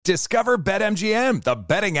Discover BetMGM, the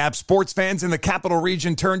betting app sports fans in the capital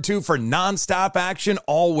region turn to for nonstop action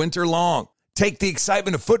all winter long. Take the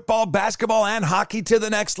excitement of football, basketball, and hockey to the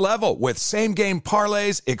next level with same-game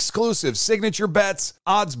parlays, exclusive signature bets,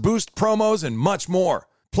 odds boost promos, and much more.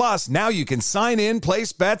 Plus, now you can sign in,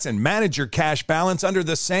 place bets, and manage your cash balance under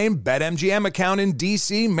the same BetMGM account in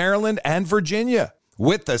D.C., Maryland, and Virginia.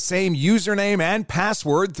 With the same username and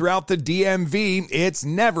password throughout the DMV, it's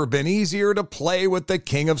never been easier to play with the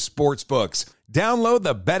king of sportsbooks. Download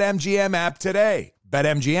the BetMGM app today.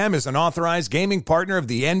 BetMGM is an authorized gaming partner of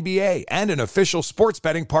the NBA and an official sports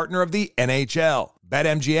betting partner of the NHL.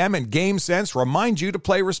 BetMGM and GameSense remind you to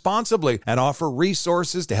play responsibly and offer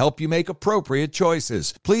resources to help you make appropriate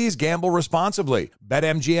choices. Please gamble responsibly.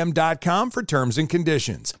 BetMGM.com for terms and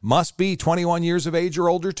conditions. Must be 21 years of age or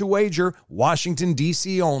older to wager. Washington,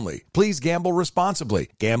 D.C. only. Please gamble responsibly.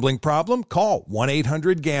 Gambling problem? Call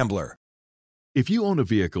 1-800-GAMBLER. If you own a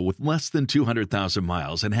vehicle with less than 200,000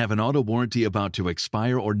 miles and have an auto warranty about to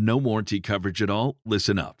expire or no warranty coverage at all,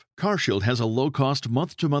 listen up. CarShield has a low-cost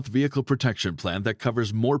month-to-month vehicle protection plan that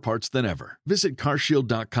covers more parts than ever. Visit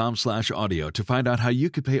carshield.com/audio to find out how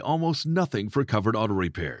you could pay almost nothing for covered auto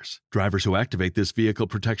repairs. Drivers who activate this vehicle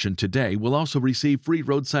protection today will also receive free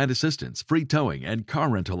roadside assistance, free towing, and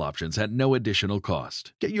car rental options at no additional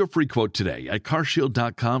cost. Get your free quote today at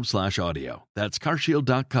carshield.com/audio. That's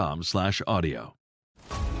carshield.com/audio.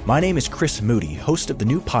 My name is Chris Moody, host of the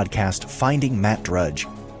new podcast Finding Matt Drudge.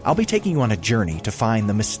 I'll be taking you on a journey to find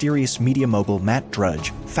the mysterious media mogul Matt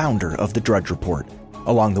Drudge, founder of The Drudge Report.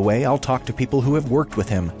 Along the way, I'll talk to people who have worked with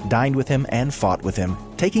him, dined with him, and fought with him,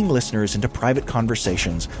 taking listeners into private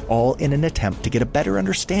conversations, all in an attempt to get a better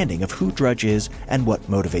understanding of who Drudge is and what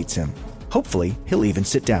motivates him. Hopefully, he'll even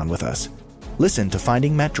sit down with us. Listen to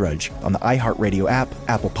Finding Matt Drudge on the iHeartRadio app,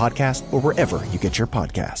 Apple Podcast, or wherever you get your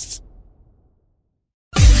podcasts.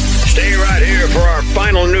 Stay right here for our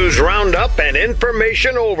final news roundup and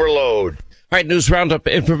information overload. All right, news roundup,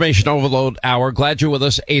 information overload hour. Glad you're with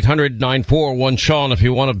us. 800-941-SEAN if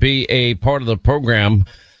you want to be a part of the program.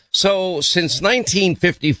 So since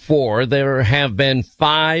 1954, there have been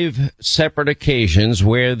 5 separate occasions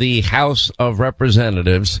where the House of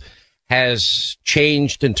Representatives has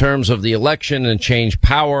changed in terms of the election and changed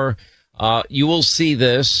power. You will see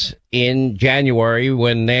this in January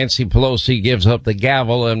when Nancy Pelosi gives up the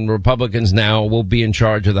gavel and Republicans now will be in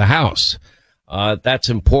charge of the House. That's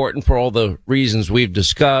important for all the reasons we've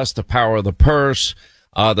discussed, the power of the purse,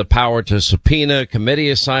 the power to subpoena,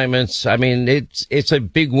 committee assignments. I mean, it's a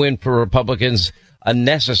big win for Republicans, a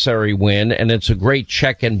necessary win, and it's a great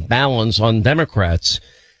check and balance on Democrats.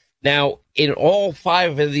 Now, in all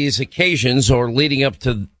 5 of these occasions, or leading up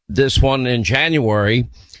to this one in January,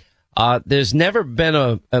 there's never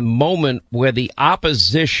been a moment where the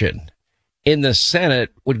opposition in the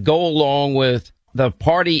Senate would go along with the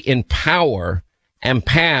party in power and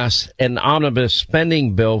pass an omnibus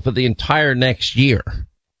spending bill for the entire next year.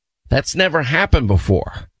 That's never happened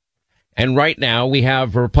before. And right now we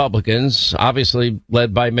have Republicans, obviously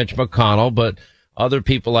led by Mitch McConnell, but other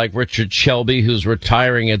people like Richard Shelby, who's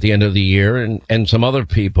retiring at the end of the year, and some other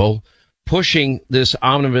people pushing this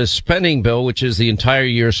omnibus spending bill, which is the entire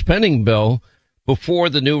year spending bill, before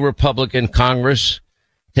the new Republican Congress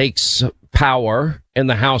takes power in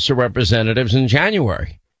the House of Representatives in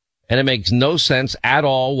January. And it makes no sense at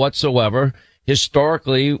all whatsoever.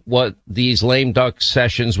 Historically, what these lame duck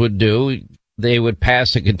sessions would do, they would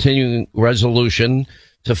pass a continuing resolution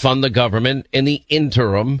to fund the government in the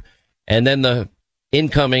interim, and then the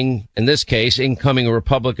incoming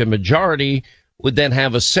Republican majority would then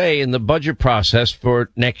have a say in the budget process for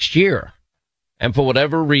next year. And for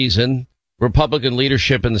whatever reason, Republican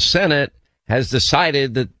leadership in the Senate has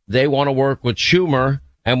decided that they want to work with Schumer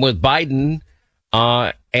and with Biden,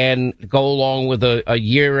 and go along with a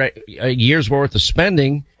year's worth of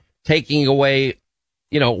spending, taking away,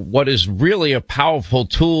 what is really a powerful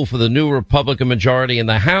tool for the new Republican majority in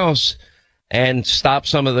the House, and stop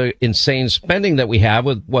some of the insane spending that we have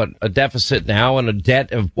with a deficit now and a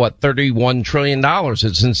debt of $31 trillion.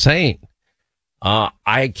 It's insane.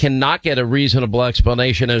 I cannot get a reasonable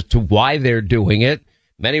explanation as to why they're doing it.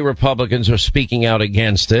 Many Republicans are speaking out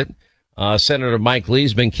against it. Senator Mike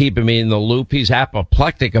Lee's been keeping me in the loop. He's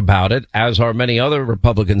apoplectic about it, as are many other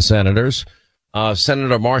Republican senators.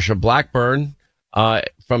 Senator Marsha Blackburn,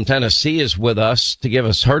 from Tennessee is with us to give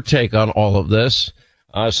us her take on all of this.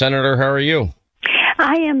 Senator, how are you?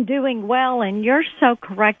 I am doing well, and you're so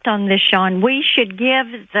correct on this, Sean. We should give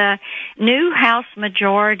the new House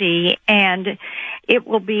majority, and it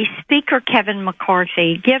will be Speaker Kevin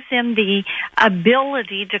McCarthy, give them the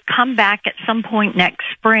ability to come back at some point next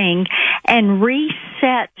spring and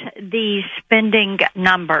reset these spending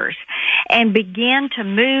numbers and begin to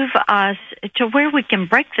move us to where we can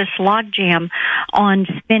break this logjam on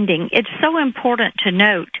spending. It's so important to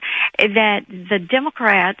note that the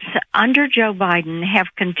Democrats under Joe Biden have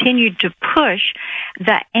continued to push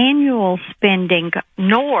the annual spending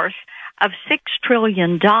north of $6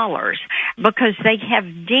 trillion because they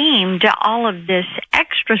have deemed all of this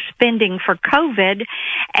extra spending for COVID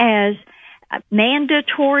as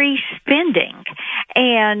mandatory spending.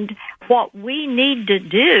 And what we need to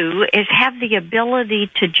do is have the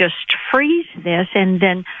ability to just freeze this and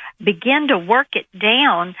then begin to work it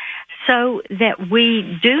down so that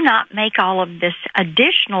we do not make all of this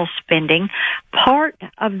additional spending part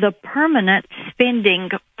of the permanent spending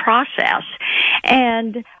process.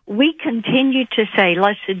 And we continue to say,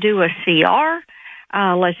 let's do a CR.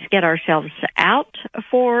 Let's get ourselves out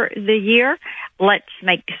for the year. Let's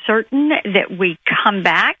make certain that we come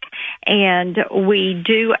back and we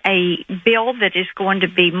do a bill that is going to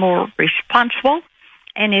be more responsible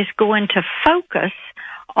and is going to focus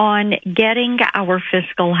on getting our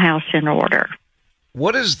fiscal house in order.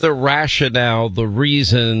 What is the rationale, the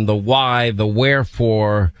reason, the why, the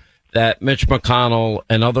wherefore that Mitch McConnell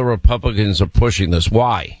and other Republicans are pushing this?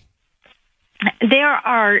 Why? There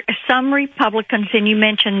are some Republicans, and you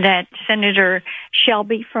mentioned that Senator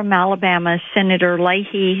Shelby from Alabama, Senator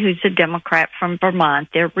Leahy, who's a Democrat from Vermont,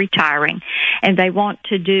 they're retiring, and they want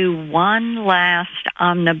to do one last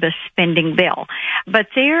omnibus spending bill. But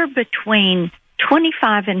they're between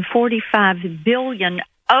 25 and 45 billion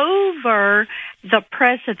over the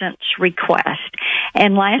president's request.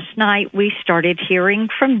 And last night we started hearing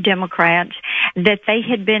from Democrats that they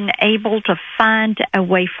had been able to find a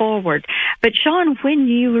way forward. But Sean, when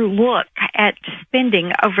you look at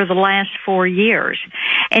spending over the last 4 years,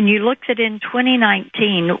 and you looked at in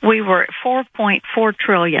 2019, we were at $4.4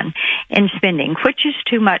 trillion in spending, which is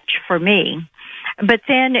too much for me. But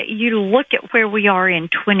then you look at where we are in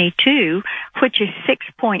 22, which is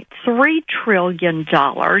 $6.3 trillion,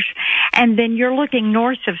 and then you're looking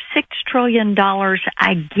north of $6 trillion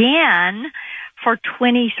again for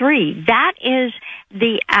 23. That is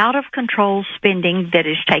the out-of-control spending that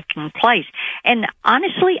is taking place. And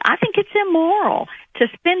honestly, I think it's immoral to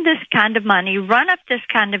spend this kind of money, run up this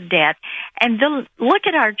kind of debt, and then look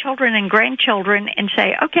at our children and grandchildren and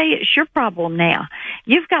say, okay, it's your problem now.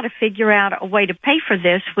 You've got to figure out a way to pay for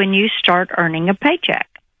this when you start earning a paycheck.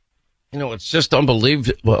 You know, it's just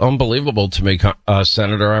unbelievable to me,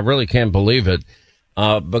 Senator. I really can't believe it.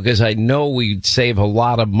 Because I know we'd save a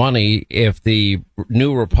lot of money if the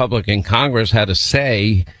new Republican Congress had a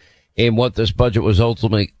say in what this budget was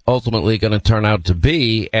ultimately going to turn out to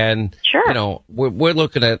be. And, sure, you know, we're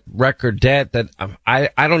looking at record debt that I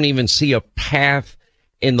don't even see a path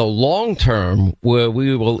in the long term where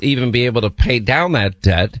we will even be able to pay down that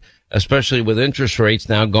debt, especially with interest rates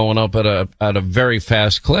now going up at a very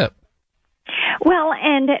fast clip. Well,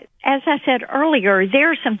 and as I said earlier,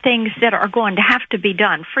 there are some things that are going to have to be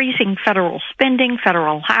done. Freezing federal spending,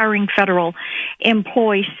 federal hiring, federal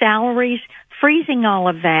employee salaries, freezing all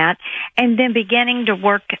of that, and then beginning to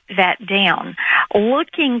work that down.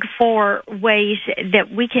 Looking for ways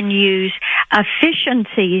that we can use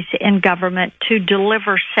efficiencies in government to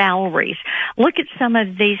deliver salaries. Look at some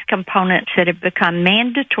of these components that have become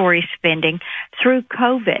mandatory spending through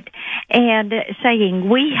COVID and saying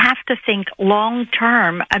we have to think long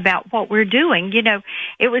term about what we're doing. You know,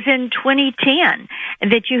 it was in 2010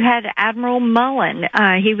 that you had Admiral Mullen.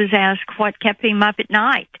 He was asked what kept him up at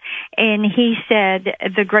night, and he said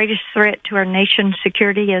the greatest threat to our nation's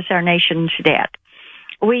security is our nation's debt.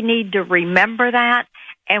 We need to remember that,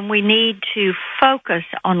 and we need to focus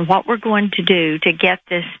on what we're going to do to get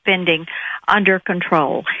this spending under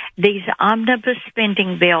control. These omnibus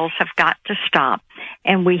spending bills have got to stop,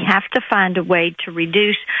 and we have to find a way to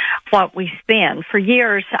reduce what we spend. For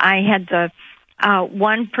years, I had the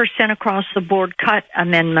 1% across the board cut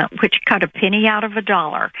amendment, which cut a penny out of a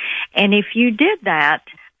dollar. And if you did that,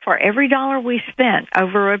 for every dollar we spent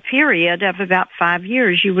over a period of about 5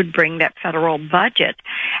 years, you would bring that federal budget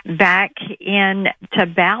back into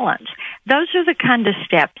balance. Those are the kind of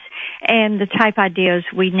steps and the type ideas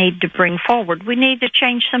we need to bring forward. We need to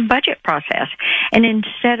change some budget process. And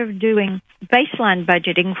instead of doing baseline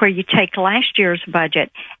budgeting where you take last year's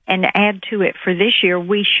budget and add to it for this year,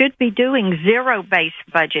 we should be doing zero-based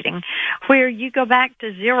budgeting where you go back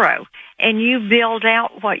to zero and you build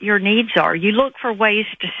out what your needs are. You look for ways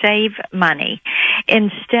to save money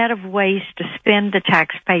instead of ways to spend the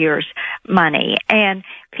taxpayers' money. And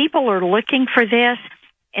people are looking for this.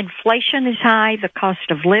 Inflation is high. The cost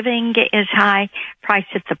of living is high. Price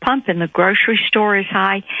at the pump in the grocery store is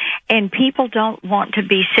high. And people don't want to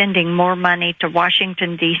be sending more money to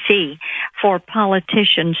Washington, D.C. for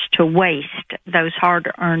politicians to waste those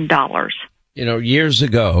hard-earned dollars. You know, years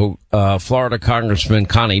ago, Florida Congressman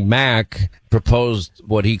Connie Mack proposed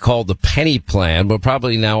what he called the penny plan. We're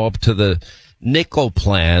probably now up to the nickel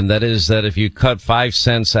plan. That is that if you cut 5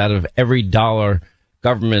 cents out of every dollar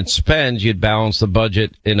government spends, you'd balance the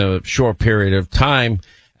budget in a short period of time.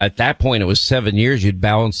 At that point, it was 7 years. You'd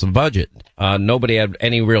balance the budget. Nobody had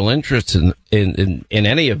any real interest in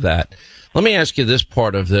any of that. Let me ask you this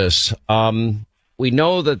part of this. We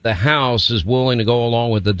know that the House is willing to go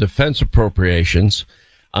along with the defense appropriations,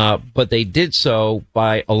 but they did so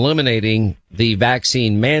by eliminating the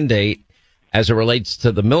vaccine mandate as it relates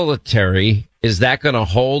to the military. Is that going to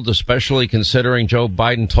hold, especially considering Joe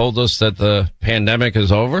Biden told us that the pandemic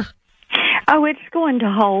is over? Oh, it's going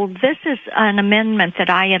to hold. This is an amendment that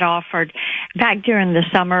I had offered back during the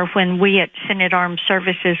summer when we at Senate Armed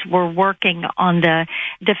Services were working on the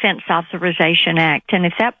Defense Authorization Act. And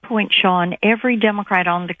at that point, Sean, every Democrat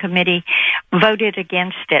on the committee voted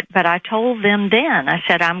against it. But I told them then, I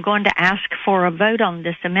said, I'm going to ask for a vote on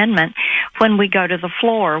this amendment when we go to the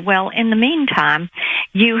floor. Well, in the meantime,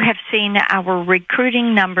 you have seen our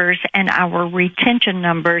recruiting numbers and our retention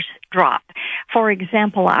numbers drop. For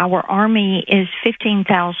example, our Army is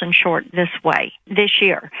 15,000 short this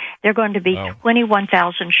year. They're going to be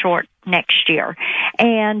 21,000 short next year.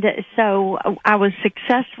 And so I was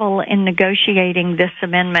successful in negotiating this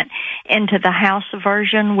amendment into the House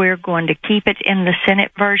version. We're going to keep it in the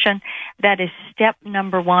Senate version. That is step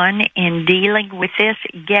number one in dealing with this,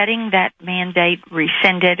 getting that mandate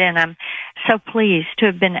rescinded. And I'm so pleased to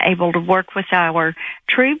have been able to work with our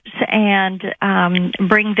troops and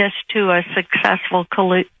bring this to a successful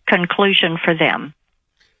conclusion for them.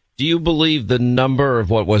 Do you believe the number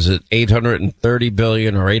of, what was it, 830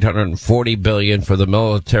 billion or 840 billion for the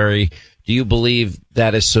military? Do you believe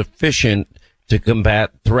that is sufficient to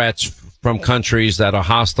combat threats from countries that are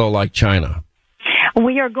hostile like China?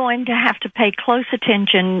 We are going to have to pay close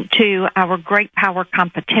attention to our great power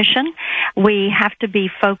competition. We have to be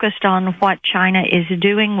focused on what China is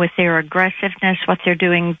doing with their aggressiveness, what they're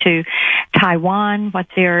doing to Taiwan, what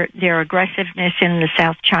their aggressiveness in the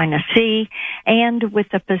South China Sea, and with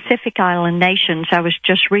the Pacific Island nations. I was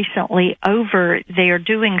just recently over there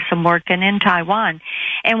doing some work and in Taiwan,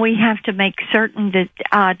 and we have to make certain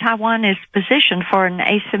that Taiwan is positioned for an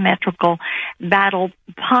asymmetrical battle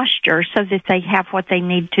posture so that they have what they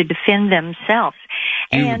need to defend themselves.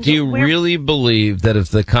 Do you really believe that if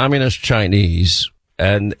the communist Chinese,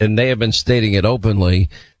 and they have been stating it openly,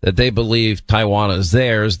 that they believe Taiwan is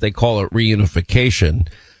theirs, they call it reunification,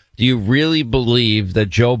 do you really believe that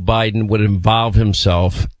Joe Biden would involve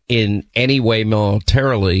himself in any way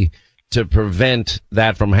militarily to prevent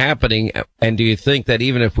that from happening? And do you think that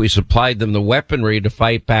even if we supplied them the weaponry to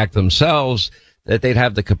fight back themselves, that they'd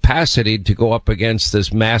have the capacity to go up against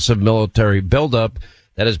this massive military buildup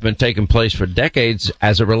that has been taking place for decades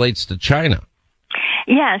as it relates to China?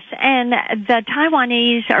 Yes, and the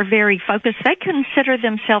Taiwanese are very focused. They consider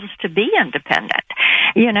themselves to be independent.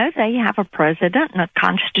 You know, they have a president and a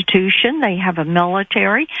constitution. They have a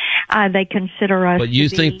military. They consider us. But you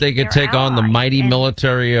think they could take on the mighty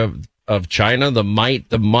military of China, the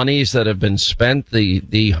monies that have been spent,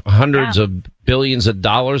 the hundreds of billions of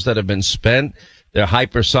dollars that have been spent, their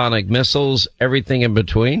hypersonic missiles, everything in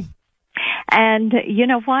between? And you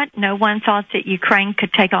know what? No one thought that Ukraine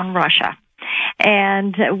could take on Russia.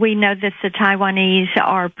 And we know that the Taiwanese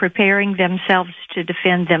are preparing themselves to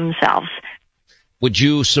defend themselves. Would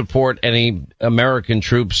you support any American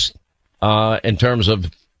troops in terms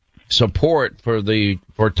of support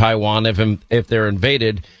for Taiwan if they're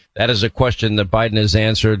invaded? That is a question that Biden has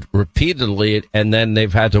answered repeatedly, and then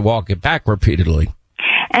they've had to walk it back repeatedly.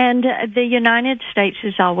 And the United States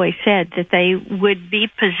has always said that they would be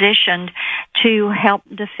positioned to help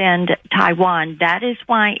defend Taiwan. That is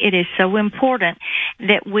why it is so important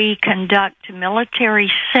that we conduct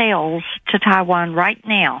military sales to Taiwan right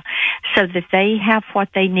now so that they have what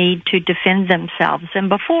they need to defend themselves. And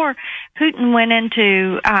before Putin went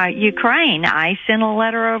into Ukraine, I sent a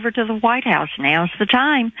letter over to the White House. Now's the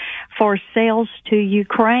time for sales to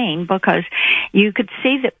Ukraine, because you could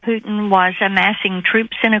see that Putin was amassing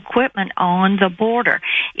troops and equipment on the border.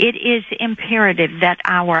 It is imperative that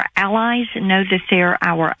our allies know that they're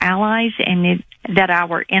our allies, and that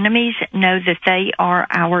our enemies know that they are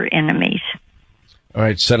our enemies. All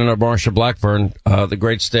right, Senator Marsha Blackburn, the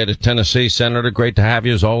great state of Tennessee. Senator, great to have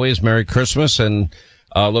you as always. Merry Christmas, and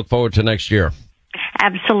look forward to next year.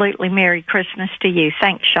 Absolutely. Merry Christmas to you.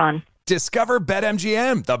 Thanks, Sean. Discover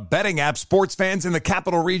BetMGM, the betting app sports fans in the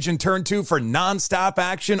capital region turn to for nonstop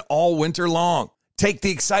action all winter long. Take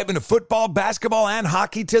the excitement of football, basketball, and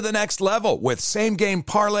hockey to the next level with same-game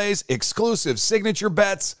parlays, exclusive signature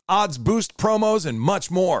bets, odds boost promos, and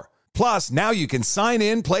much more. Plus, now you can sign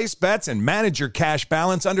in, place bets, and manage your cash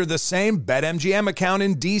balance under the same BetMGM account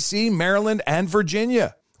in D.C., Maryland, and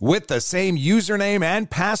Virginia. With the same username and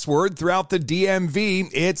password throughout the DMV,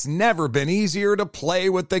 it's never been easier to play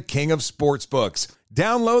with the king of sportsbooks.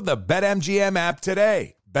 Download the BetMGM app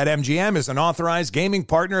today. BetMGM is an authorized gaming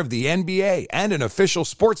partner of the NBA and an official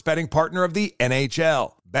sports betting partner of the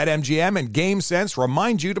NHL. BetMGM and GameSense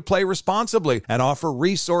remind you to play responsibly and offer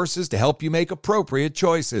resources to help you make appropriate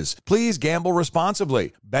choices. Please gamble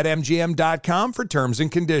responsibly. BetMGM.com for terms and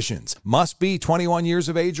conditions. Must be 21 years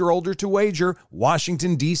of age or older to wager.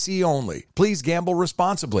 Washington, D.C. only. Please gamble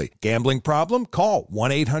responsibly. Gambling problem? Call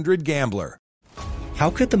 1-800-GAMBLER. How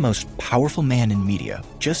could the most powerful man in media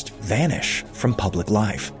just vanish from public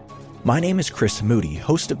life? My name is Chris Moody,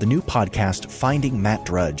 host of the new podcast, Finding Matt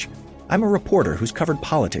Drudge. I'm a reporter who's covered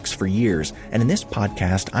politics for years, and in this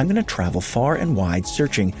podcast, I'm going to travel far and wide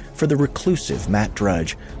searching for the reclusive Matt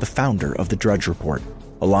Drudge, the founder of the Drudge Report.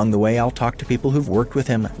 Along the way, I'll talk to people who've worked with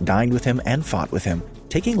him, dined with him, and fought with him,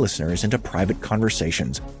 taking listeners into private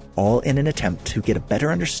conversations, all in an attempt to get a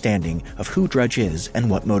better understanding of who Drudge is and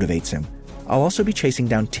what motivates him. I'll also be chasing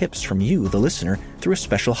down tips from you, the listener, through a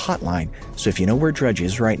special hotline. So if you know where Drudge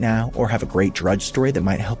is right now or have a great Drudge story that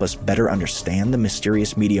might help us better understand the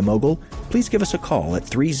mysterious media mogul, please give us a call at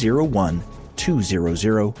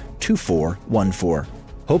 301-200-2414.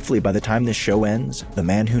 Hopefully by the time this show ends, the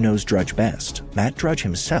man who knows Drudge best, Matt Drudge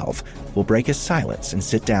himself, will break his silence and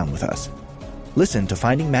sit down with us. Listen to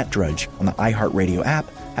Finding Matt Drudge on the iHeartRadio app,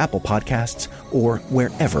 Apple Podcasts, or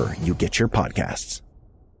wherever you get your podcasts.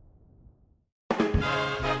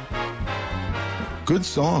 Good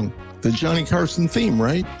song. The Johnny Carson theme,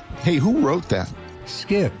 right? Hey, who wrote that?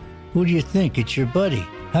 Skip, who do you think? It's your buddy.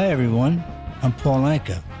 Hi, everyone. I'm Paul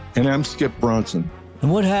Anka. And I'm Skip Bronson.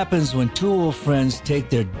 And what happens when two old friends take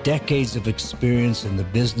their decades of experience in the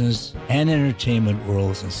business and entertainment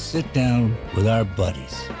worlds and sit down with our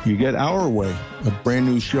buddies? You get Our Way, a brand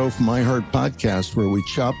new show from iHeart Podcast where we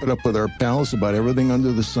chop it up with our pals about everything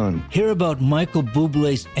under the sun. Hear about Michael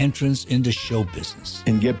Bublé's entrance into show business.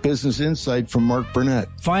 And get business insight from Mark Burnett.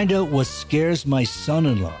 Find out what scares my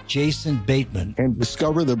son-in-law, Jason Bateman. And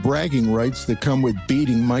discover the bragging rights that come with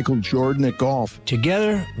beating Michael Jordan at golf.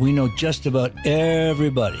 Together, we know just about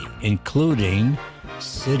everybody, including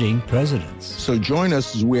sitting presidents. So join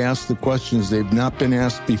us as we ask the questions they've not been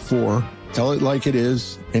asked before, tell it like it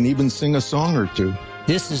is, and even sing a song or two.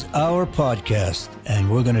 This is our podcast, and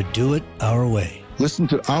we're going to do it our way. Listen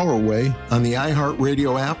to Our Way on the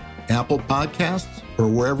iHeartRadio app, Apple Podcasts, or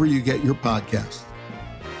wherever you get your podcasts.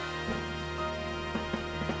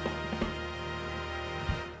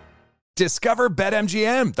 Discover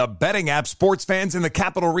BetMGM, the betting app sports fans in the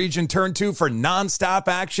capital region turn to for nonstop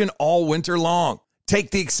action all winter long.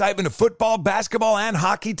 Take the excitement of football, basketball, and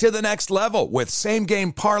hockey to the next level with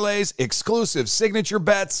same-game parlays, exclusive signature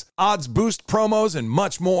bets, odds boost promos, and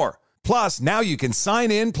much more. Plus, now you can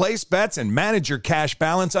sign in, place bets, and manage your cash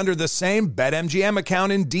balance under the same BetMGM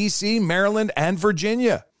account in D.C., Maryland, and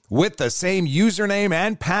Virginia. With the same username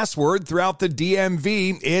and password throughout the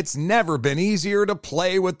DMV, it's never been easier to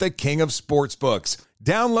play with the king of sportsbooks.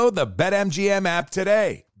 Download the BetMGM app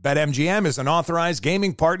today. BetMGM is an authorized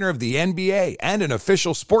gaming partner of the NBA and an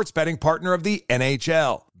official sports betting partner of the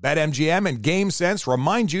NHL. BetMGM and GameSense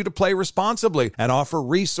remind you to play responsibly and offer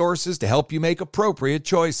resources to help you make appropriate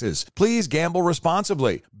choices. Please gamble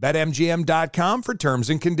responsibly. BetMGM.com for terms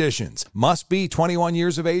and conditions. Must be 21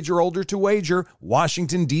 years of age or older to wager.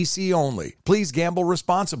 Washington, D.C. only. Please gamble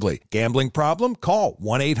responsibly. Gambling problem? Call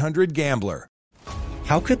 1-800-GAMBLER.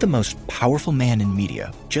 How could the most powerful man in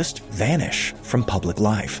media just vanish from public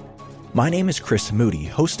life? My name is Chris Moody,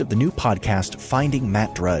 host of the new podcast Finding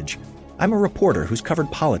Matt Drudge. I'm a reporter who's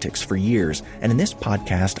covered politics for years, and in this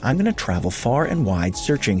podcast, I'm going to travel far and wide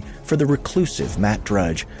searching for the reclusive Matt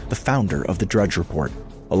Drudge, the founder of the Drudge Report.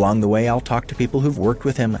 Along the way, I'll talk to people who've worked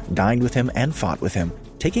with him, dined with him, and fought with him,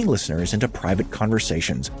 taking listeners into private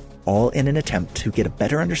conversations, all in an attempt to get a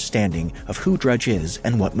better understanding of who Drudge is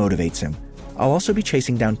and what motivates him. I'll also be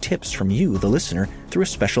chasing down tips from you, the listener, through a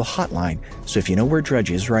special hotline. So if you know where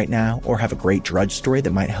Drudge is right now or have a great Drudge story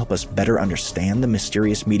that might help us better understand the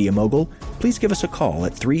mysterious media mogul, please give us a call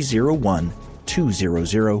at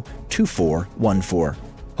 301-200-2414.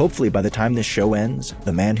 Hopefully by the time this show ends,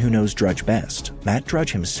 the man who knows Drudge best, Matt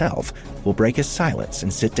Drudge himself, will break his silence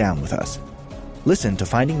and sit down with us. Listen to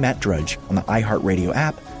Finding Matt Drudge on the iHeartRadio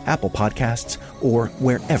app, Apple Podcasts, or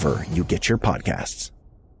wherever you get your podcasts.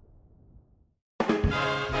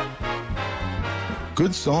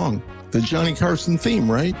 Good song. The Johnny Carson theme,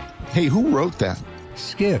 right? Hey, who wrote that?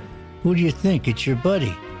 Skip, who do you think? It's your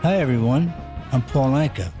buddy. Hi, everyone. I'm Paul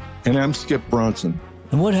Anka. And I'm Skip Bronson.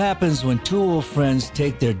 And what happens when two old friends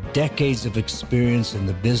take their decades of experience in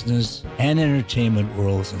the business and entertainment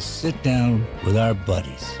worlds and sit down with our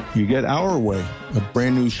buddies? You get Our Way, a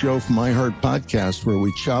brand new show from iHeart Podcast where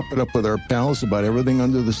we chop it up with our pals about everything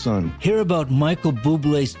under the sun. Hear about Michael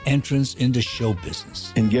Bublé's entrance into show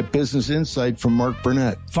business. And get business insight from Mark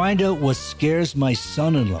Burnett. Find out what scares my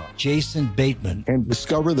son-in-law, Jason Bateman. And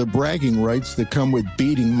discover the bragging rights that come with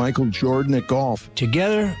beating Michael Jordan at golf.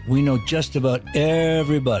 Together, we know just about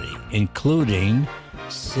everybody, including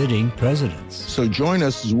sitting presidents. So join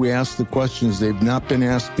us as we ask the questions they've not been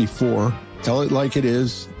asked before, tell it like it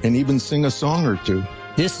is, and even sing a song or two.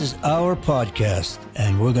 This is our podcast,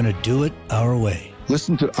 and we're going to do it our way.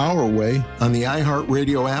 Listen to Our Way on the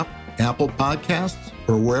iHeartRadio app, Apple Podcasts,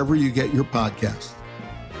 or wherever you get your podcasts.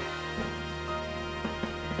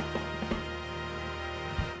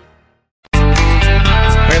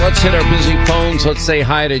 Let's hit our busy phones. Let's say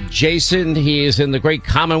hi to Jason. He is in the great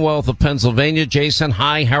Commonwealth of Pennsylvania. Jason,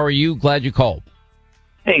 hi. How are you? Glad you called.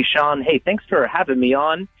 Hey, Sean. Hey, thanks for having me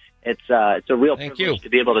on. It's a real privilege to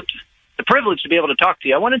be able to talk to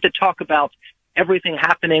you. I wanted to talk about everything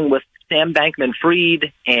happening with Sam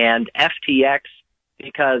Bankman-Fried and FTX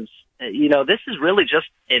because this is really just,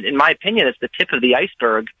 in my opinion, it's the tip of the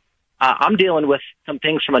iceberg. I'm dealing with some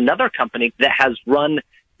things from another company that has run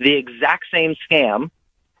the exact same scam,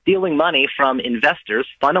 stealing money from investors,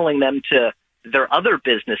 funneling them to their other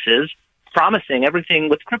businesses, promising everything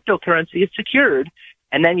with cryptocurrency is secured,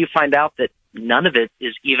 and then you find out that none of it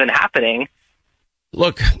is even happening.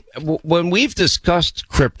 Look, when we've discussed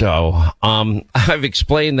crypto, I've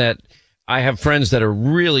explained that I have friends that are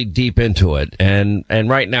really deep into it, and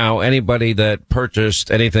right now anybody that purchased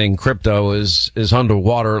anything crypto is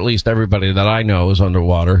underwater. At least everybody that I know is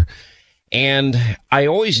underwater. And I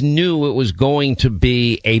always knew it was going to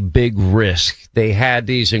be a big risk. They had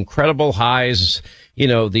these incredible highs,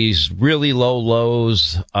 these really low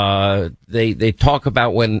lows. They talk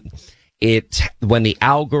about when the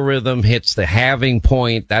algorithm hits the halving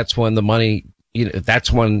point, that's when the money, that's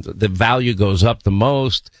when the value goes up the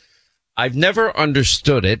most. I've never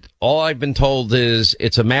understood it. All I've been told is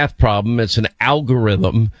it's a math problem. It's an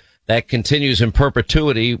algorithm that continues in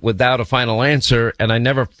perpetuity without a final answer, and I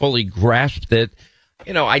never fully grasped it.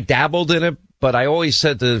 I dabbled in it, but I always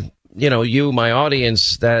said to, you, my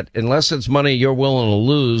audience, that unless it's money you're willing to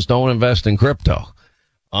lose, don't invest in crypto.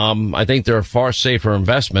 I think there are far safer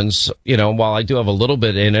investments. While I do have a little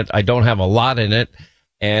bit in it, I don't have a lot in it,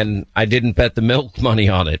 and I didn't bet the milk money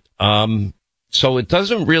on it. So it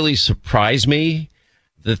doesn't really surprise me.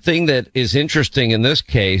 The thing that is interesting in this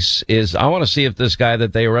case is I want to see if this guy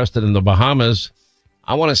that they arrested in the Bahamas,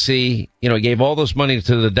 I want to see, he gave all this money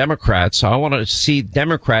to the Democrats. So I want to see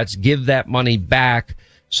Democrats give that money back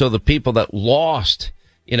so the people that lost,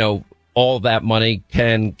 all that money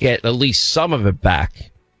can get at least some of it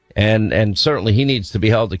back. And certainly he needs to be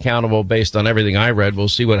held accountable based on everything I read. We'll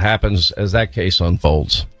see what happens as that case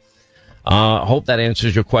unfolds. Hope that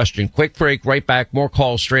answers your question. Quick break, right back. More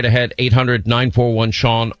calls straight ahead.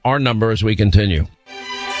 800-941-SEAN, our number as we continue.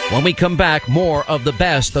 When we come back, more of the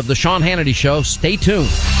best of the Sean Hannity Show. Stay tuned.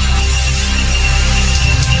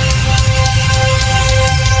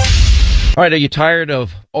 All right, are you tired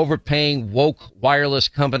of overpaying woke wireless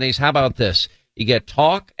companies? How about this? You get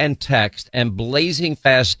talk and text and blazing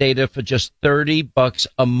fast data for just $30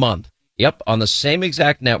 a month. Yep, on the same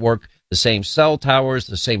exact network, the same cell towers,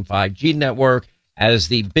 the same 5G network as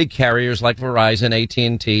the big carriers like Verizon,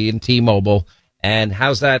 AT&T, and T-Mobile. And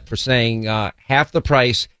how's that for saying half the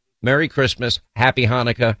price? Merry Christmas, Happy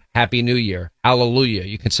Hanukkah, Happy New Year. Hallelujah.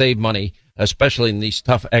 You can save money especially in these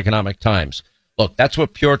tough economic times. Look, that's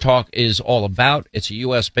what Pure Talk is all about. It's a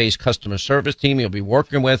U.S.-based customer service team you'll be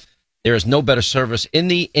working with. There is no better service in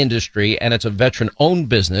the industry, and it's a veteran-owned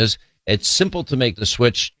business. It's simple to make the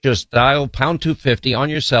switch. Just dial pound 250 on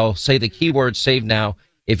your cell, say the keyword save now.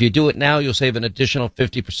 If you do it now, you'll save an additional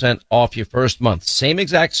 50% off your first month. Same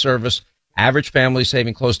exact service. Average family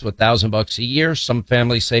saving close to $1,000 a year. Some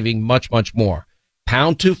families saving much, much more.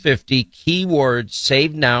 Pound 250, keyword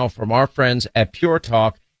save now from our friends at Pure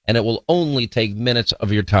Talk, and it will only take minutes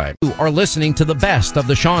of your time. You are listening to the best of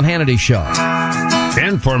the Sean Hannity Show.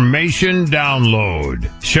 Information download.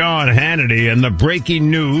 Sean Hannity and the breaking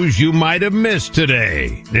news you might have missed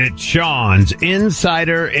today. It's Sean's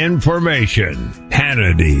Insider Information.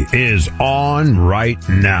 Hannity is on right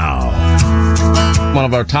now. One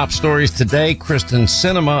of our top stories today, Kristen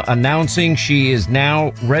Sinema announcing she is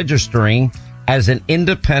now registering as an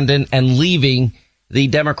independent and leaving the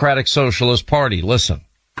Democratic Socialist Party. Listen.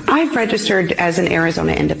 I've registered as an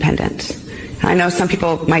Arizona independent. I know some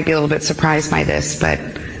people might be a little bit surprised by this, but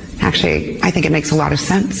actually I think it makes a lot of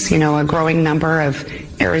sense. You know, a growing number of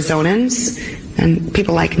Arizonans and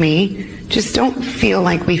people like me just don't feel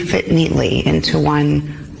like we fit neatly into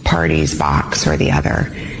one party's box or the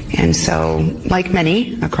other. And so, like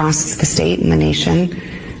many across the state and the nation,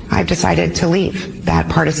 I've decided to leave that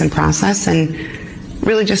partisan process and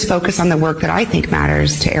really just focus on the work that I think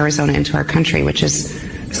matters to Arizona and to our country, which is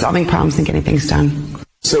solving problems and getting things done.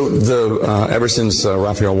 So ever since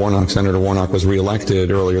Raphael Warnock, Senator Warnock, was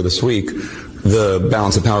reelected earlier this week, the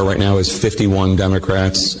balance of power right now is 51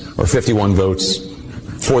 Democrats, or 51 votes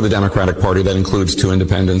for the Democratic Party. That includes 2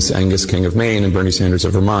 independents, Angus King of Maine and Bernie Sanders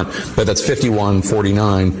of Vermont. But that's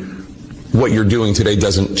 51-49. What you're doing today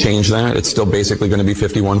doesn't change that. It's still basically going to be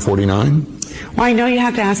 51-49? Well, I know you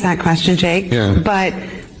have to ask that question, Jake, but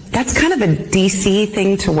that's kind of a DC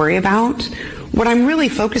thing to worry about. What I'm really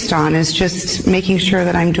focused on is just making sure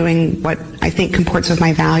that I'm doing what I think comports with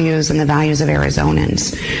my values and the values of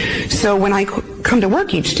Arizonans. So when I come to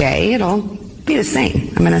work each day, it'll be the same.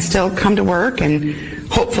 I'm going to still come to work and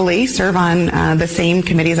hopefully serve on the same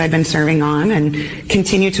committees I've been serving on and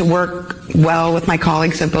continue to work well with my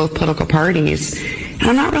colleagues of both political parties. And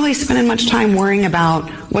I'm not really spending much time worrying about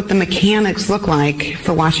what the mechanics look like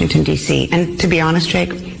for Washington, D.C. And to be honest,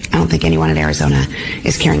 Jake, I don't think anyone in Arizona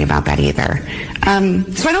is caring about that either.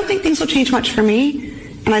 So I don't think things will change much for me,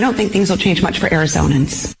 and I don't think things will change much for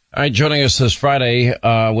Arizonans. All right, joining us this Friday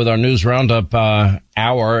with our News Roundup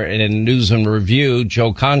hour and News and Review,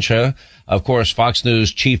 Joe Concha, of course, Fox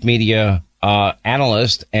News chief media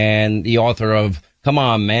analyst and the author of Come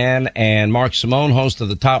On, Man, and Mark Simone, host of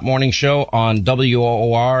the Top Morning Show on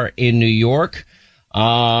WOR in New York.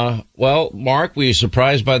 Well, Mark, were you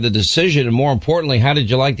surprised by the decision? And more importantly, how did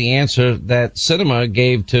you like the answer that Sinema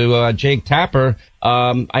gave to Jake Tapper?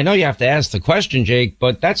 I know you have to ask the question, Jake,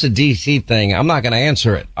 but that's a DC thing. I'm not going to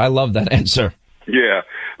answer it. I love that answer. Yeah.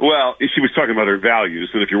 Well, she was talking about her values,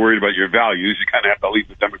 and if you're worried about your values, you kind of have to leave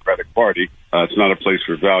the Democratic Party. It's not a place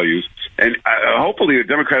for values. And hopefully the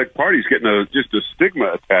Democratic Party is getting just a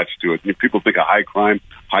stigma attached to it. People think of high crime,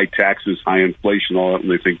 high taxes, high inflation, all that,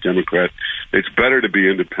 and they think Democrat. It's better to be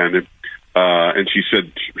independent. And she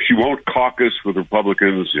said she won't caucus with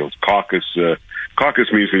Republicans. Caucus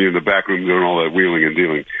means when you're in the back room doing all that wheeling and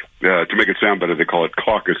dealing. To make it sound better, they call it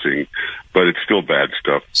caucusing, but it's still bad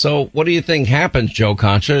stuff. So, what do you think happens, Joe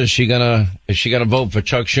Concha? Is she gonna vote for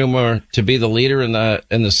Chuck Schumer to be the leader in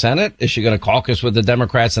the Senate? Is she gonna caucus with the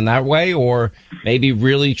Democrats in that way, or maybe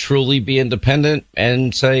really truly be independent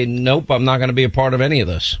and say, nope, I'm not going to be a part of any of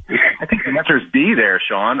this? I think the answer is B there,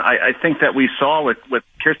 Sean. I think that we saw with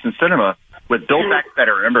Kirsten Sinema with Build Back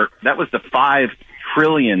Better. Remember, that was the $5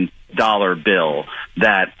 trillion bill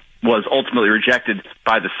that was ultimately rejected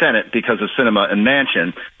by the Senate because of Sinema and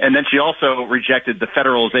Manchin. And then she also rejected the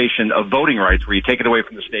federalization of voting rights, where you take it away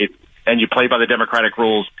from the states and you play by the Democratic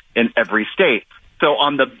rules in every state. So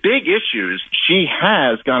on the big issues, she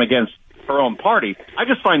has gone against her own party. I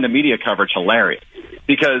just find the media coverage hilarious,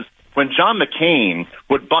 because when John McCain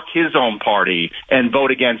would buck his own party and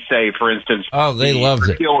vote against, say, for instance, they loved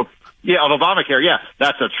it. Of Obamacare,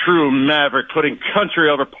 that's a true maverick putting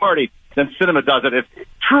country over party. Then Sinema does it. It's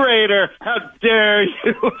traitor. How dare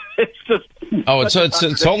you? It's just. Oh, it's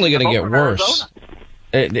only going to get worse.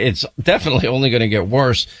 It's definitely only going to get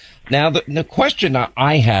worse. Now, the question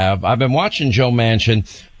I have, I've been watching Joe Manchin.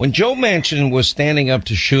 When Joe Manchin was standing up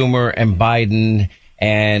to Schumer and Biden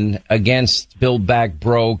and against Build Back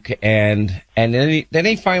Broke, and then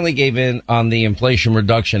he finally gave in on the Inflation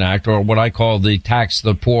Reduction Act, or what I call the Tax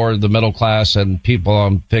the Poor, the Middle Class, and People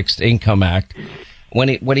on Fixed Income Act.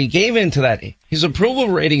 When he gave in to that, His approval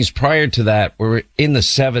ratings prior to that were in the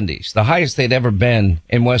 70s, the highest they'd ever been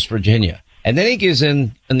in West Virginia. And then he gives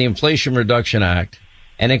in the Inflation Reduction Act,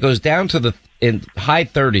 and it goes down to in high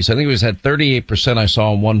 30s. I think it was at 38% I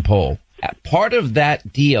saw in one poll. Part of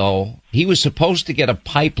that deal, he was supposed to get a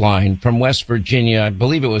pipeline from West Virginia. I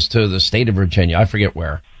believe it was to the state of Virginia. I forget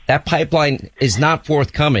where. That pipeline is not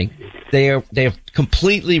forthcoming. They have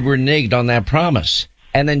completely reneged on that promise.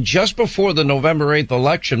 And then just before the November 8th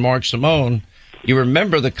election, Mark Simone, you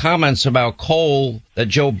remember the comments about coal that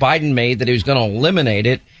Joe Biden made, that he was going to eliminate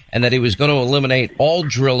it and that he was going to eliminate all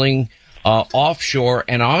drilling offshore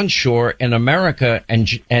and onshore in America. And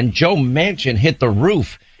Joe Manchin hit the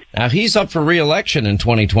roof. Now, he's up for re-election in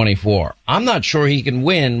 2024. I'm not sure he can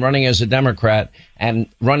win running as a Democrat and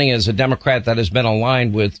running as a Democrat that has been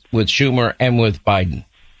aligned with Schumer and with Biden.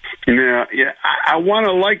 Yeah. I want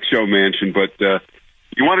to like Joe Manchin, but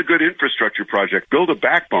you want a good infrastructure project. Build a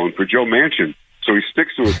backbone for Joe Manchin so he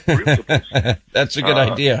sticks to his principles. That's a good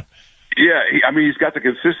idea. Yeah, he's got the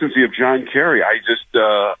consistency of John Kerry.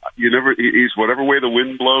 He's whatever way the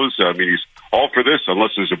wind blows. He's all for this unless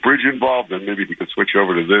there's a bridge involved, then maybe he could switch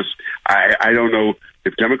over to this. I don't know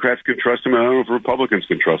if Democrats can trust him. I don't know if Republicans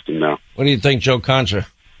can trust him now. What do you think, Joe Concha?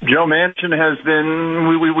 Joe Manchin has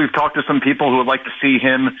been, we've talked to some people who would like to see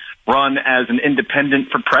him run as an independent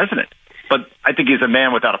for president. But I think he's a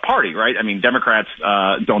man without a party, right? I mean, Democrats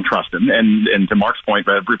don't trust him. And to Mark's point,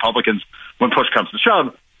 Republicans, when push comes to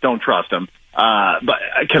shove, don't trust him. But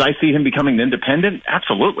can I see him becoming an independent?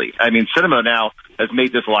 Absolutely. I mean, Sinema now has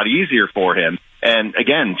made this a lot easier for him. And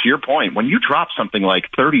again, to your point, when you drop something like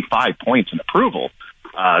 35 points in approval,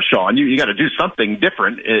 Sean, you got to do something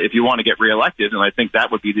different if you want to get reelected. And I think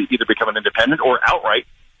that would be to either become an independent or outright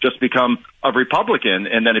just become a Republican.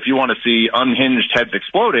 And then if you want to see unhinged heads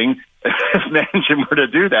exploding, if Manchin were to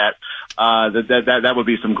do that, that would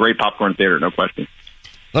be some great popcorn theater, no question.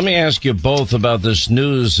 Let me ask you both about this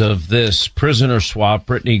news of this prisoner swap,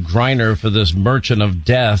 Brittany Griner, for this merchant of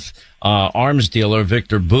death, arms dealer,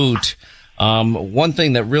 Victor Boot. One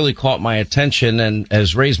thing that really caught my attention and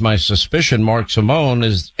has raised my suspicion, Mark Simone,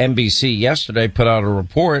 is NBC yesterday put out a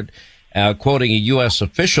report quoting a U.S.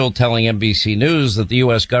 official telling NBC News that the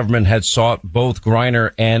U.S. government had sought both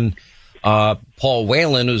Griner and Paul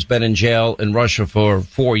Whelan, who's been in jail in Russia for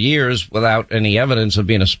 4 years without any evidence of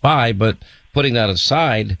being a spy. But putting that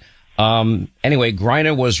aside, anyway,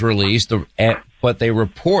 Griner was released, but they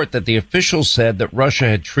report that the officials said that Russia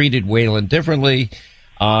had treated Whelan differently,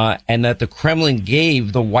 and that the Kremlin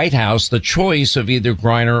gave the White House the choice of either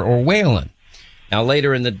Griner or Whelan. Now,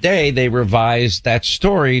 later in the day, they revised that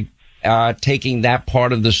story, taking that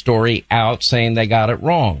part of the story out, saying they got it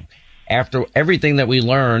wrong. After everything that we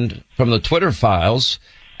learned from the Twitter files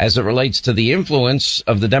as it relates to the influence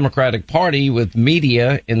of the Democratic Party with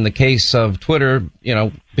media, in the case of Twitter,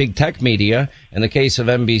 big tech media, in the case of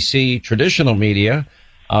NBC, traditional media,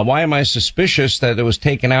 why am I suspicious that it was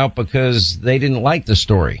taken out because they didn't like the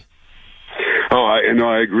story? Oh,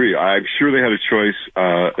 I agree. I'm sure they had a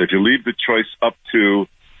choice. If you leave the choice up to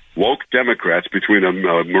woke Democrats between a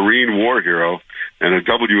Marine war hero and a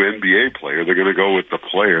WNBA player, they're going to go with the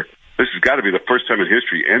player. This has got to be the first time in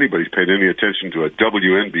history anybody's paid any attention to a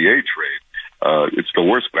WNBA trade. It's the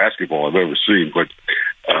worst basketball I've ever seen, but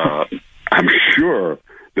I'm sure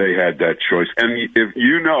they had that choice. And if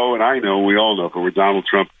you know, and I know, we all know, if it were Donald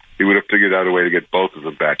Trump, he would have figured out a way to get both of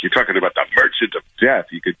them back. You're talking about the merchant of death.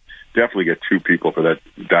 You could definitely get two people for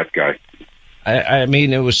that guy. I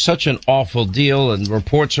mean, it was such an awful deal, and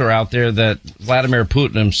reports are out there that Vladimir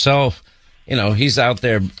Putin himself, he's out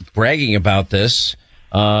there bragging about this.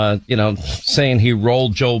 Saying he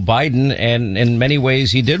rolled Joe Biden, and in many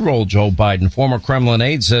ways he did roll Joe Biden. Former Kremlin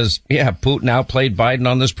aide says, Putin outplayed Biden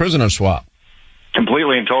on this prisoner swap.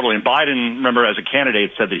 Completely and totally. And Biden, remember, as a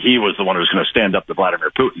candidate, said that he was the one who was going to stand up to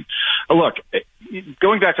Vladimir Putin. Look,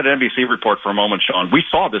 going back to the NBC report for a moment, Sean, we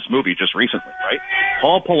saw this movie just recently, right?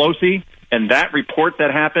 Paul Pelosi and that report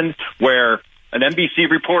that happened where an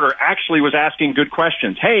NBC reporter actually was asking good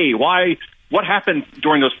questions. Hey, what happened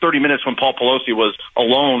during those 30 minutes when Paul Pelosi was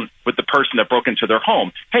alone with the person that broke into their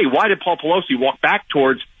home? Hey, why did Paul Pelosi walk back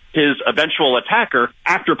towards his eventual attacker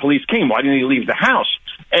after police came? Why didn't he leave the house?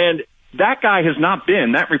 And that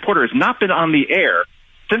reporter has not been on the air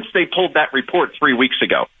since they pulled that report 3 weeks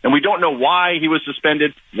ago. And we don't know why he was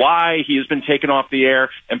suspended, why he has been taken off the air.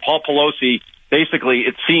 And Paul Pelosi, basically,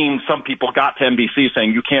 it seems some people got to NBC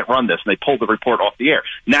saying, you can't run this, and they pulled the report off the air.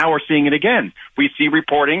 Now we're seeing it again. We see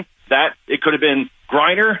reporting that it could have been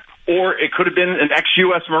Griner or it could have been an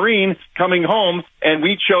ex-U.S. Marine coming home, and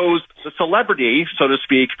we chose the celebrity, so to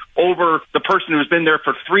speak, over the person who's been there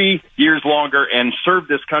for 3 years longer and served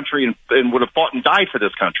this country and would have fought and died for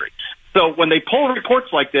this country. So when they pull reports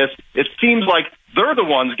like this, it seems like they're the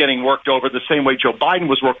ones getting worked over the same way Joe Biden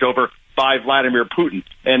was worked over by Vladimir Putin.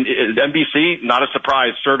 And NBC, not a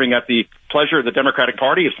surprise, serving at the pleasure of the Democratic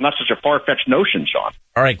Party. It's not such a far-fetched notion, Sean.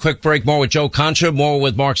 All right, quick break. More with Joe Concha, more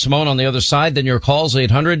with Mark Simone on the other side. Then your calls,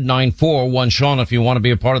 800-941-SEAN, if you want to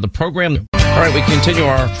be a part of the program. All right, we continue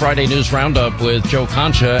our Friday news roundup with Joe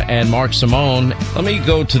Concha and Mark Simone. Let me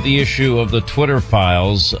go to the issue of the Twitter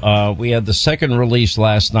files. We had the second release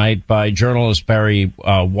last night by journalist Barry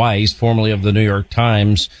Weiss, formerly of the New York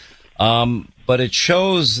Times. But it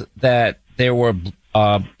shows that there were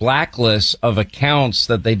blacklists of accounts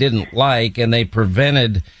that they didn't like, and they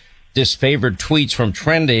prevented disfavored tweets from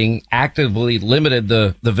trending, actively limited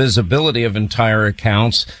the visibility of entire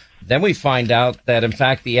accounts. Then we find out that, in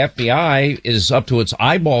fact, the FBI is up to its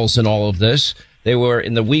eyeballs in all of this. They were,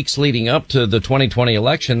 in the weeks leading up to the 2020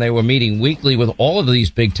 election, they were meeting weekly with all of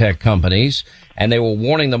these big tech companies, and they were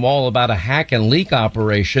warning them all about a hack and leak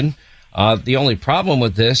operation. The only problem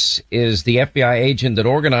with this is the FBI agent that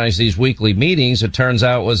organized these weekly meetings, it turns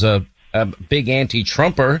out, was a big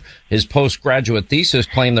anti-Trumper. His postgraduate thesis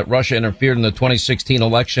claimed that Russia interfered in the 2016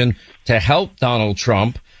 election to help Donald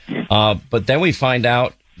Trump. But then we find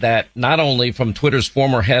out that not only from Twitter's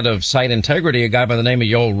former head of site integrity, a guy by the name of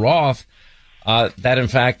Yoel Roth, that in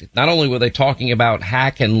fact, not only were they talking about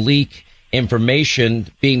hack and leak information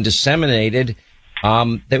being disseminated,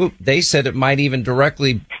 they said it might even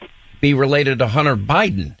directly be related to Hunter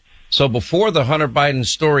Biden. So before the Hunter Biden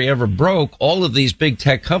story ever broke, all of these big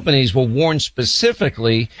tech companies were warned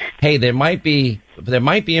specifically, hey, there might be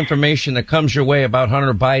information that comes your way about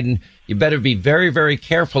Hunter Biden. You better be very, very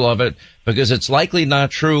careful of it because it's likely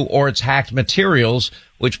not true or it's hacked materials,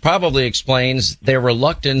 which probably explains their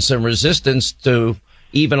reluctance and resistance to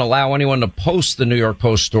even allow anyone to post the New York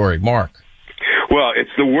Post story. Mark. Well,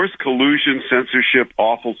 it's the worst collusion, censorship,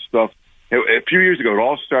 awful stuff. A few years ago, it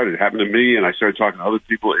all started. It happened to me, and I started talking to other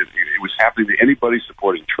people. It was happening to anybody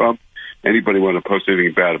supporting Trump. Anybody wanted to post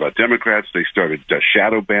anything bad about Democrats, they started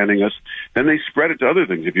shadow banning us. Then they spread it to other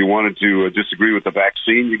things. If you wanted to disagree with the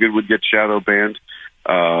vaccine, you would get shadow banned.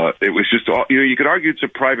 It was just, you could argue it's a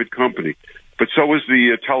private company, but so was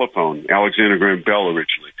the telephone, Alexander Graham Bell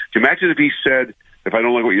originally. Can you imagine if he said, if I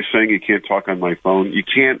don't like what you're saying, you can't talk on my phone? You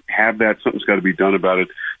can't have that. Something's got to be done about it.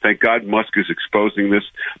 Thank God Musk is exposing this.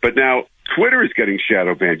 But now Twitter is getting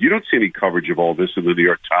shadow banned. You don't see any coverage of all this in the New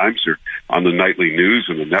York Times or on the nightly news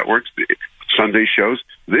and the networks, the Sunday shows.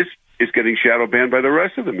 This is getting shadow banned by the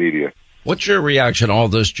rest of the media. What's your reaction to all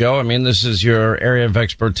this, Joe? I mean, this is your area of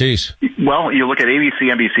expertise. Well, you look at ABC,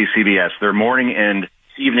 NBC, CBS, their morning and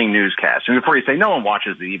evening newscasts. And before you say no one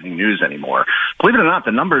watches the evening news anymore, believe it or not,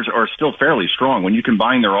 the numbers are still fairly strong. When you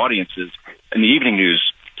combine their audiences in the evening news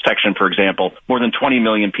section, for example, more than 20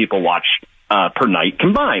 million people watch per night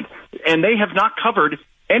combined. And they have not covered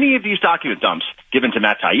any of these document dumps given to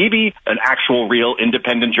Matt Taibbi, an actual real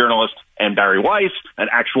independent journalist, and Barry Weiss, an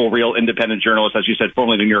actual real independent journalist, as you said,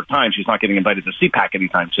 formerly the New York Times. He's not getting invited to CPAC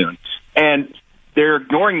anytime soon. And they're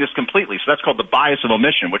ignoring this completely. So that's called the bias of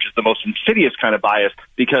omission, which is the most insidious kind of bias,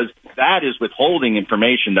 because that is withholding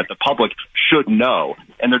information that the public should know.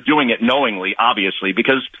 And they're doing it knowingly, obviously,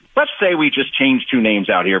 because let's say we just changed two names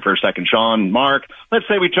out here for a second, Sean, Mark. Let's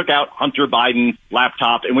say we took out Hunter Biden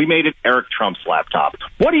laptop and we made it Eric Trump's laptop.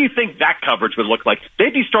 What do you think that coverage would look like?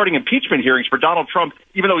 They'd be starting impeachment hearings for Donald Trump,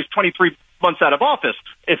 even though he's 23 months out of office,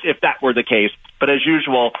 if that were the case. But as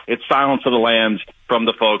usual, it's silence of the lambs from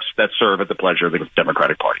the folks that serve at the pleasure of the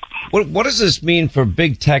Democratic Party. What does this mean for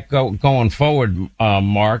big tech going forward,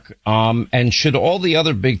 Mark? And should all the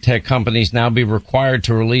other big tech companies now be required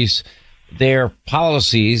to release their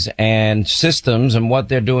policies and systems and what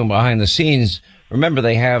they're doing behind the scenes? Remember,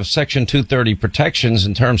 they have Section 230 protections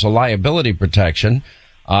in terms of liability protection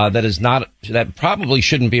that probably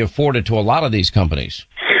shouldn't be afforded to a lot of these companies.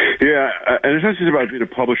 Yeah, and it's not just about being a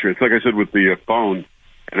publisher. It's like I said with the phone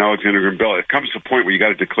and Alexander Graham Bell. It comes to a point where you got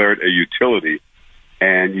to declare it a utility,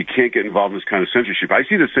 and you can't get involved in this kind of censorship. I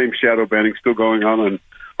see the same shadow banning still going on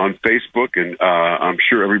Facebook, and I'm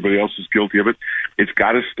sure everybody else is guilty of it. It's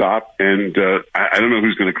got to stop, and I don't know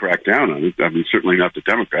who's going to crack down on it. I mean, certainly not the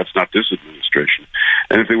Democrats, not this administration.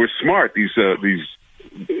 And if they were smart, these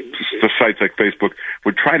sites like Facebook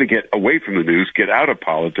would try to get away from the news, get out of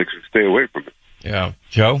politics, and stay away from it. Yeah.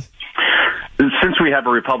 Joe? Since we have a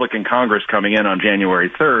Republican Congress coming in on January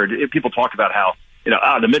 3rd, people talk about how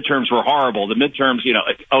the midterms were horrible. The midterms,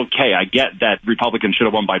 okay, I get that Republicans should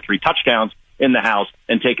have won by 3 touchdowns in the House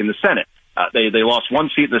and taken the Senate. They lost 1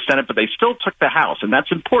 seat in the Senate, but they still took the House. And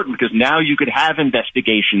that's important because now you could have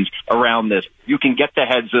investigations around this. You can get the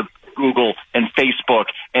heads of Google and Facebook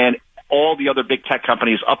and all the other big tech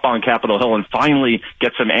companies up on Capitol Hill and finally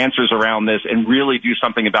get some answers around this and really do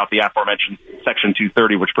something about the aforementioned Section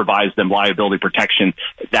 230, which provides them liability protection.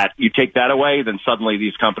 That you take that away, then suddenly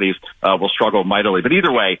these companies will struggle mightily. But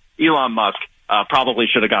either way, Elon Musk probably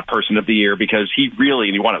should have got Person of the Year because he really,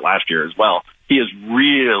 and he won it last year as well, he has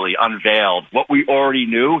really unveiled what we already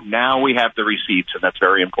knew. Now we have the receipts, and that's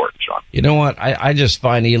very important, Sean. You know what? I just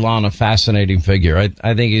find Elon a fascinating figure.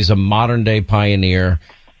 I think he's a modern-day pioneer.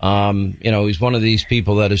 He's one of these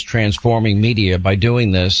people that is transforming media by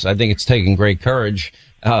doing this. I think it's taking great courage.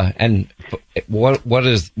 And what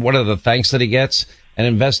are the thanks that he gets? An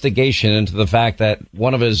investigation into the fact that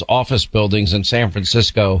one of his office buildings in San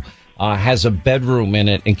Francisco has a bedroom in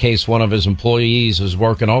it in case one of his employees is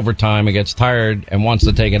working overtime and gets tired and wants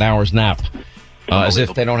to take an hour's nap. As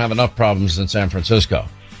if they don't have enough problems in San Francisco.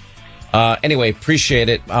 Anyway, appreciate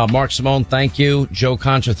it. Mark Simone, thank you. Joe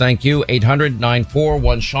Concha, thank you.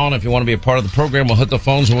 800-941-SEAN. If you want to be a part of the program, we'll hit the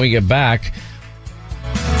phones when we get back.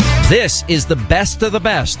 This is the best of the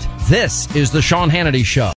best. This is the Sean Hannity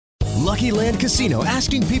Show. Lucky Land Casino,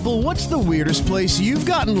 asking people, what's the weirdest place you've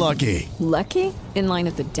gotten lucky? Lucky? In line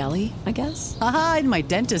at the deli, I guess? Aha, in my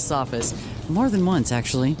dentist's office. More than once,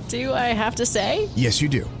 actually. Do I have to say? Yes, you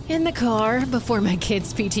do. In the car before my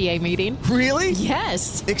kids' PTA meeting. Really?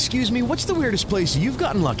 Yes. Excuse me, what's the weirdest place you've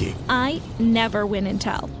gotten lucky? I never win and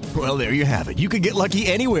tell. Well, there you have it. You can get lucky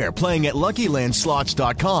anywhere, playing at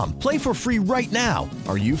LuckyLandSlots.com. Play for free right now.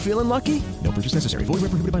 Are you feeling lucky? No purchase necessary. Void where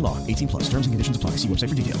prohibited by law. 18+. Terms and conditions apply. See website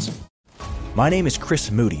for details. My name is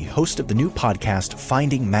Chris Moody, host of the new podcast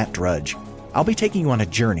Finding Matt Drudge. I'll be taking you on a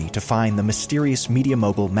journey to find the mysterious media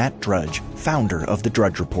mogul Matt Drudge, founder of The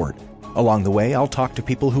Drudge Report. Along the way, I'll talk to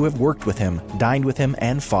people who have worked with him, dined with him,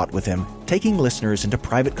 and fought with him, taking listeners into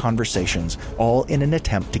private conversations, all in an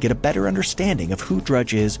attempt to get a better understanding of who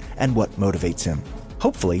Drudge is and what motivates him.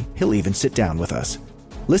 Hopefully, he'll even sit down with us.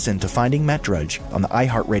 Listen to Finding Matt Drudge on the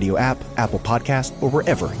iHeartRadio app, Apple Podcast, or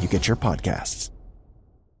wherever you get your podcasts.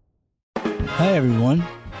 Hi, everyone.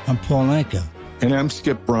 I'm Paul Anka. And I'm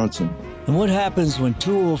Skip Bronson. And what happens when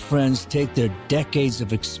two old friends take their decades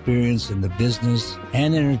of experience in the business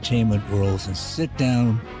and entertainment worlds and sit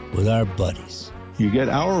down with our buddies? You get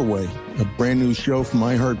Our Way, a brand new show from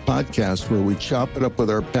iHeart Podcast where we chop it up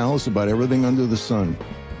with our pals about everything under the sun.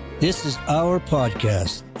 This is our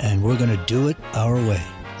podcast, and we're going to do it our way.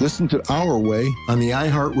 Listen to Our Way on the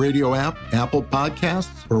iHeartRadio app, Apple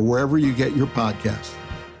Podcasts, or wherever you get your podcasts.